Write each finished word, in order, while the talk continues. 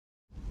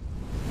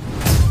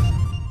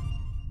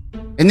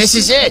And this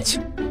is it.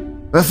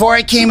 Before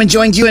I came and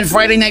joined you in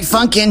Friday Night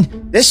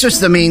Funkin', this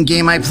was the main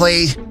game I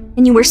played.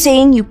 And you were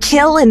saying you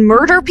kill and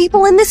murder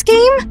people in this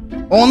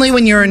game? Only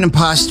when you're an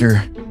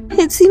imposter.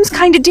 It seems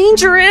kinda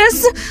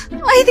dangerous.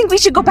 I think we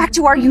should go back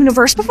to our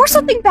universe before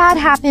something bad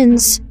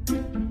happens.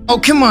 Oh,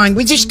 come on,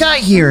 we just got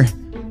here.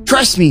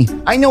 Trust me,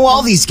 I know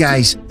all these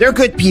guys. They're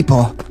good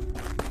people.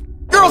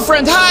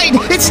 Girlfriend,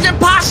 hide! It's an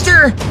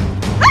imposter!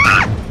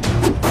 Ah!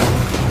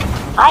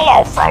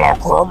 Hello, fellow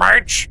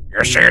crewmates.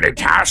 You see any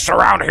tasks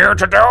around here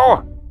to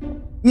do?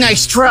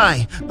 Nice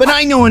try, but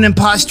I know an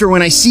imposter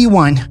when I see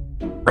one.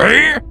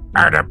 Me?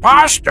 An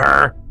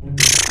imposter?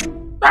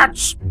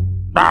 That's...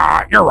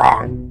 you're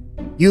wrong.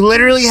 You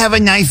literally have a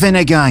knife and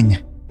a gun.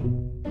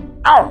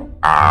 Oh,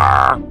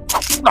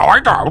 no I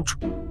don't.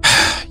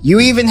 You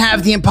even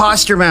have the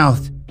imposter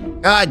mouth.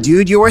 God,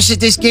 dude, you're worse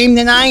at this game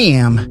than I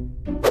am.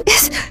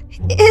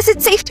 Is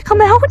it safe to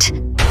come out?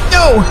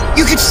 No!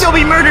 You could still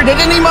be murdered at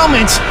any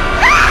moment!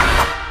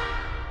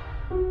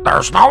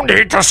 There's no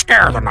need to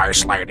scare the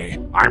nice lady.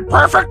 I'm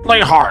perfectly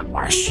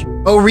harmless.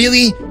 Oh,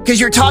 really? Because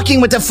you're talking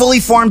with a fully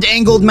formed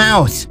angled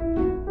mouth.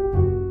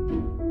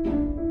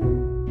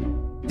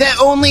 That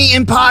only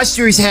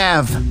imposters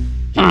have.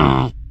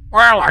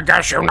 Well, I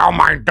guess you know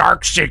my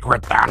dark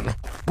secret then.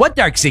 What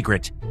dark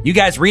secret? You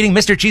guys reading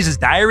Mr. Cheese's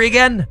diary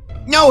again?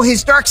 No,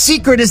 his dark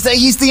secret is that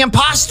he's the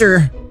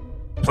imposter.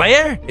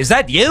 Player, is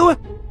that you?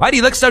 Why do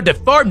you look so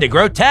deformed and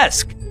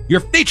grotesque?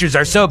 Your features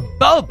are so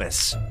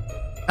bulbous.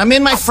 I'm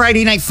in my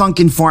Friday Night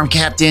Funkin' form,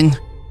 Captain.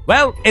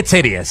 Well, it's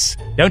hideous.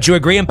 Don't you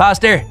agree,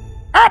 imposter?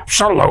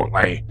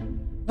 Absolutely.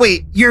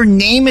 Wait, your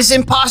name is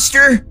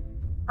Imposter?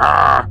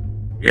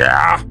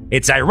 Yeah.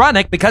 It's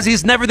ironic because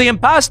he's never the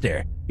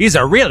imposter. He's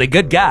a really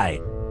good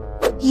guy.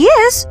 He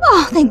is?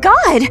 Oh, thank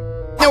God.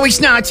 No, he's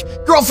not.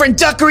 Girlfriend,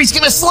 duck or he's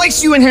gonna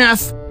slice you in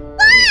half.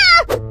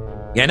 Ah!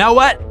 You know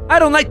what? I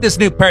don't like this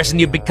new person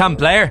you've become,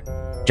 player.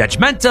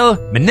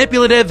 Judgmental,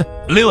 manipulative,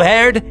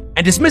 blue-haired,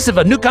 and dismissive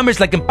of newcomers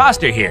like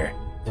imposter here.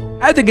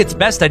 I think it's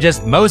best I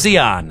just mosey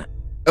on.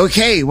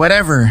 Okay,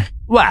 whatever.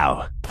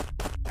 Wow.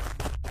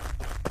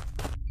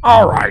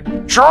 Alright,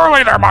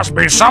 surely there must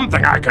be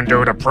something I can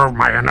do to prove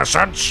my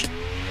innocence.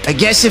 I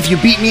guess if you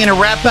beat me in a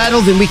rap battle,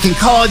 then we can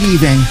call it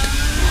even.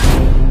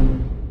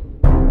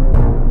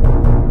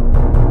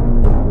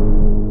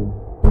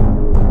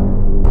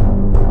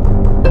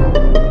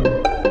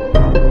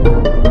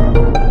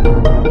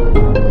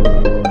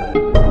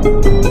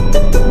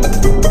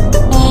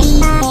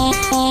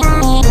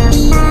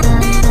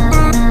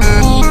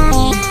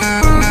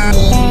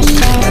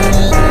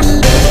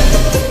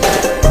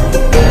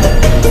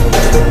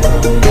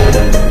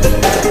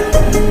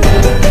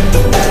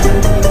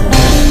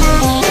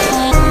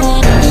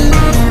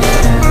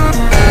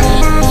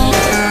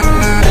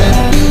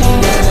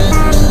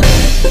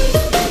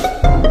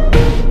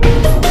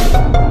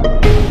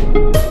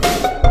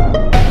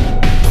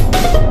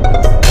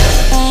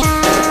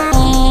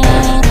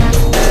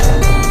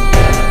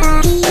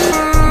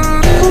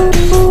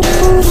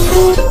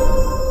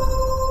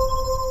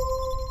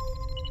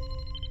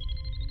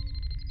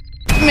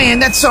 Man,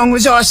 that song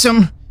was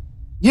awesome.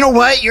 You know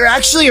what? You're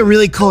actually a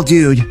really cool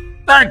dude.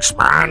 Thanks,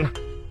 man.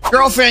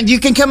 Girlfriend, you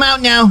can come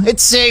out now.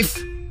 It's safe.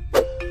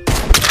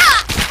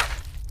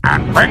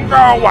 And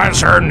Bingo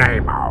was her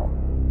name-o.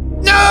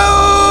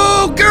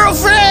 No!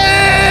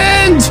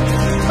 Girlfriend!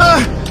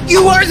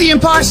 You are the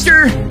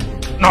imposter!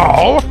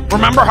 No?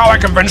 Remember how I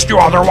convinced you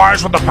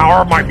otherwise with the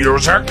power of my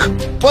music?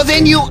 Well,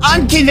 then you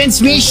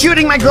unconvinced me,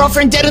 shooting my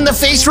girlfriend dead in the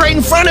face right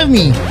in front of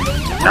me.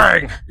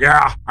 Dang,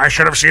 yeah, I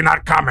should have seen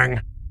that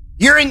coming.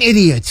 You're an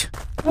idiot.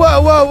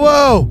 Whoa, whoa,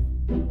 whoa!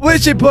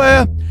 Listen,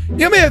 player,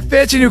 you may have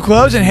fancy new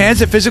clothes and hands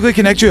that physically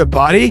connect to your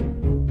body,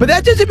 but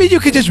that doesn't mean you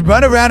can just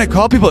run around and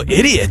call people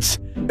idiots,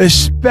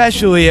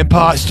 especially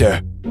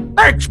imposter.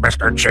 Thanks,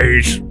 Mr.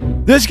 Cheese.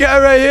 This guy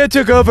right here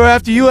took over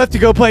after you left to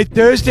go play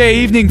Thursday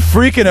evening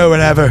freaking or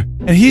whatever,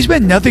 and he's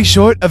been nothing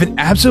short of an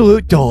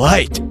absolute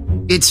delight.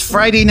 It's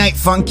Friday Night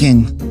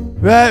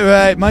Funkin'.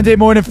 Right, Monday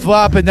morning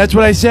flopping, that's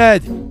what I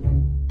said.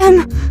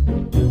 Am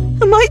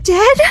I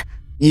dead?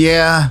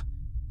 Yeah.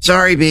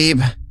 Sorry,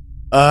 babe.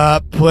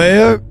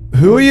 Player,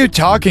 who are you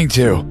talking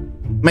to?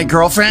 My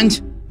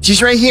girlfriend?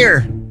 She's right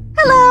here.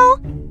 Hello.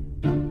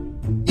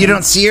 You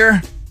don't see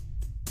her?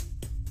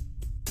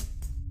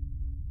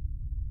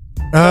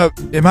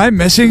 Am I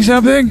missing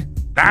something?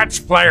 That's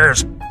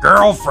Player's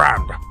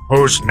girlfriend,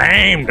 who's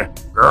named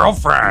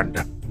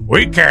Girlfriend.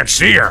 We can't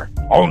see her,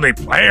 only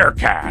Player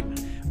can.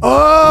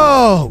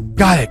 Oh,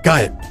 got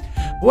it.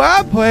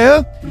 Wow,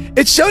 player,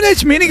 it's so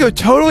nice meeting your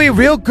totally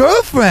real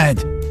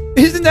girlfriend.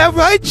 Isn't that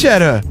right,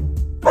 Cheddar?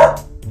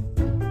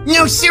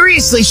 No,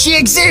 seriously, she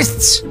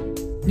exists.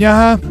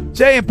 Yeah,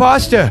 say,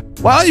 imposter,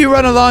 why don't you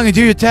run along and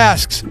do your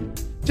tasks?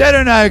 Cheddar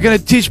and I are gonna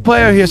teach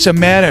Player here some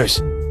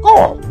manners.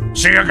 Cool.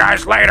 See you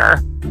guys later.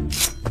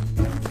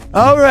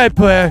 All right,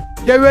 Player,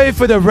 get ready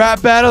for the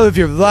rap battle of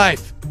your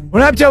life.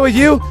 When I'm done with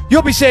you,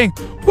 you'll be saying,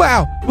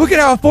 wow, look at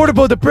how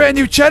affordable the brand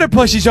new Cheddar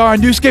plushies are on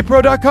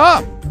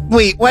newskatepro.com.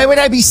 Wait, why would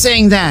I be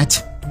saying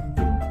that?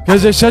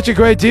 Because they're such a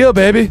great deal,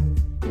 baby.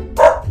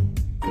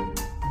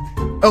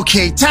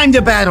 Okay, time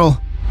to battle.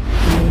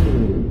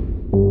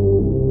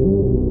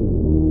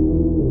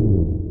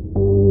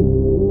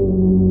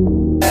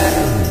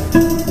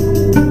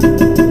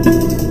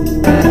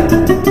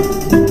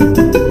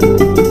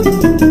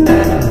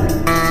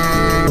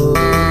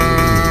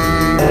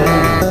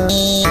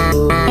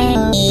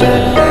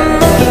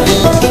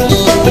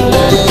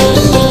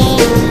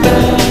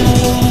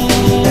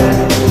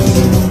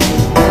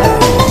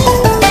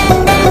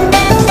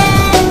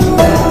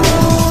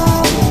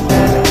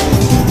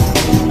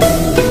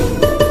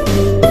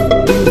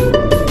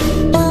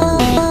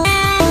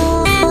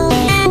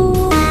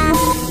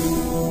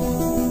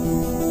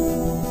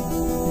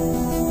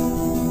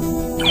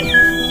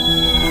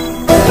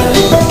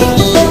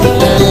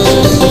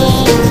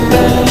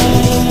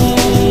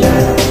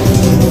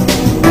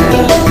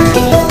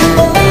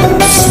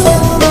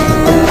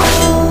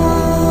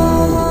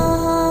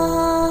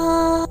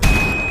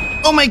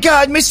 Oh my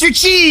god, Mr.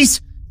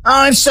 Cheese!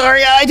 I'm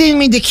sorry, I didn't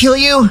mean to kill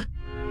you.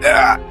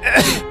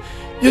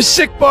 Your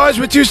sick bars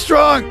were too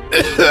strong.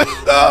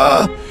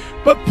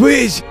 But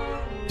please,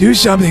 do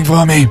something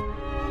for me.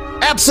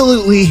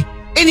 Absolutely.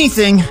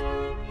 Anything.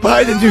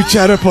 Buy the new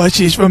Cheddar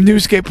plushies from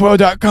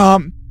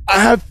newskatepro.com. I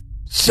have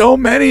so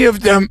many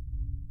of them.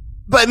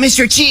 But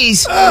Mr.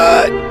 Cheese...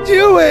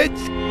 Do it!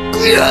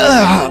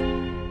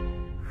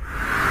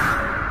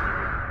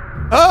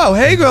 Oh,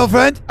 hey,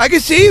 girlfriend. I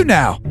can see you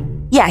now.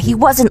 Yeah, he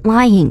wasn't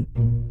lying.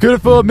 Could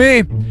have fooled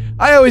me.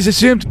 I always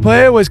assumed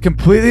Player was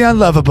completely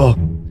unlovable.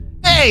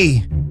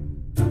 Hey!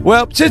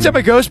 Well, since I'm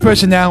a ghost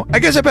person now, I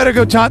guess I better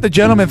go taunt the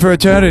gentleman for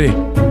eternity.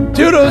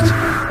 Toodles!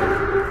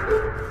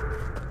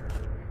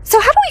 So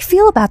how do we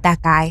feel about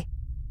that guy?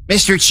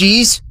 Mr.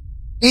 Cheese?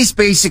 He's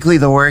basically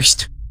the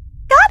worst.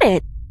 Got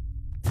it.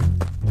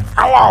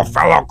 Hello,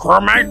 fellow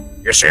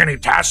crewmate. You see any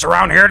tasks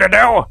around here to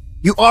do?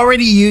 You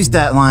already used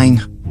that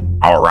line.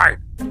 All right.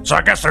 So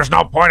I guess there's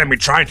no point in me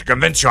trying to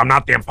convince you I'm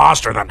not the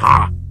imposter then,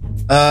 huh?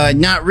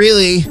 Not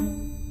really.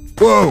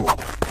 Whoa!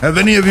 Have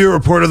any of you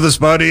reported this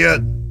body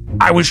yet?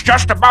 I was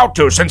just about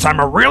to, since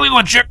I'm a really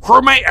legit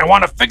crewmate and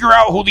want to figure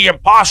out who the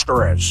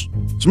imposter is.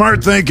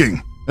 Smart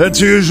thinking. That's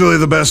usually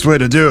the best way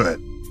to do it.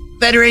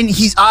 Veteran,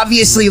 he's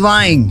obviously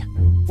lying.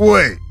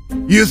 Wait,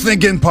 you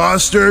think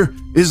imposter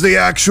is the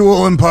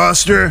actual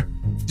imposter?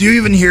 Do you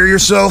even hear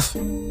yourself?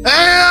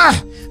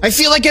 Ah! I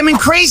feel like I'm in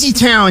Crazy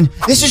Town.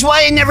 This is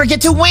why I never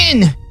get to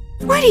win.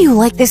 Why do you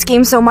like this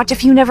game so much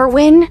if you never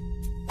win?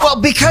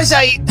 Well, because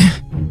I...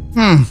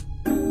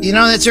 You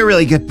know, that's a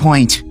really good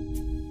point.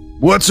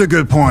 What's a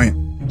good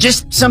point?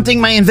 Just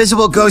something my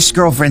invisible ghost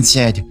girlfriend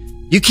said.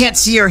 You can't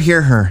see or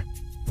hear her.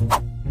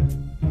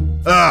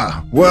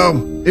 Ah,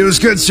 well, it was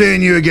good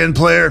seeing you again,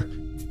 player.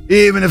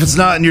 Even if it's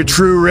not in your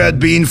true red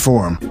bean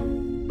form.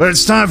 But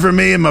it's time for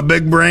me and my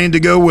big brain to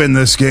go win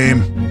this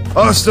game.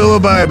 Hasta la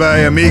bye-bye,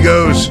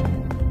 amigos.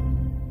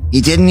 He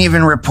didn't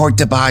even report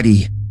the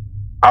body.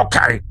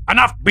 Okay,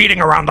 enough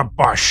beating around the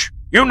bush.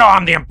 You know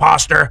I'm the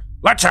imposter.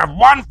 Let's have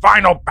one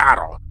final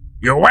battle.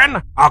 You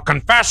win, I'll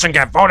confess and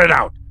get voted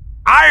out.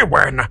 I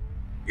win,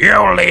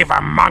 you leave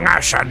among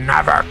us and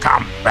never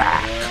come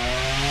back.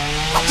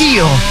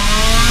 Deal.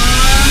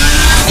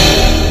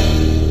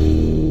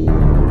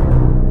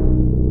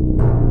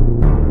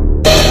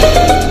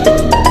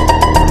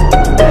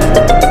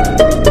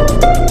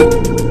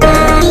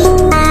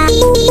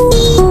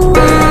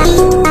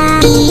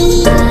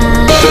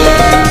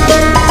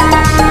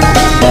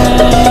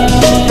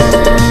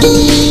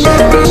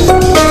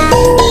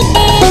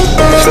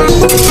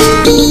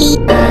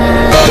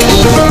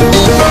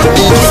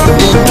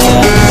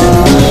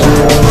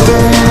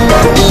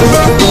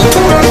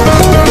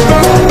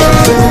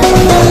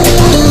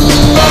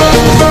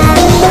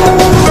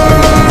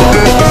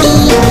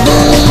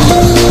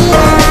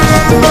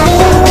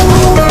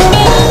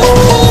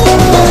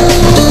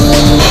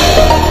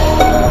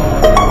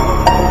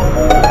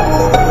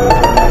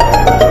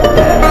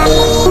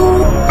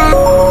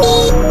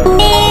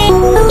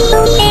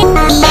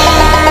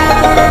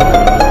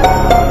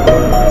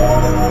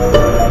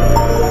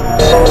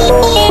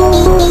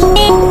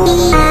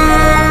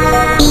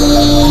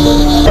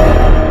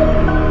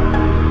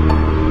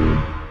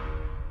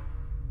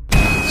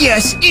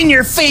 Yes, in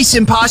your face,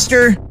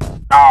 imposter!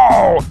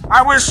 Oh,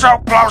 I was so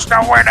close to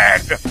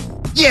winning!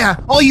 Yeah,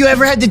 all you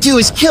ever had to do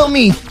is kill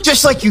me,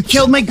 just like you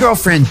killed my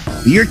girlfriend.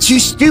 But you're too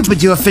stupid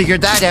to have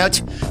figured that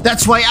out.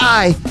 That's why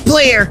I,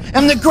 Player,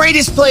 am the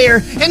greatest player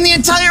in the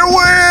entire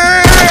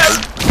world!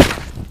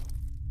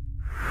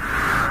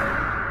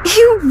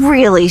 You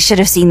really should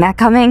have seen that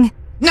coming.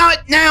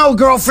 Not now,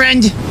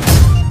 girlfriend!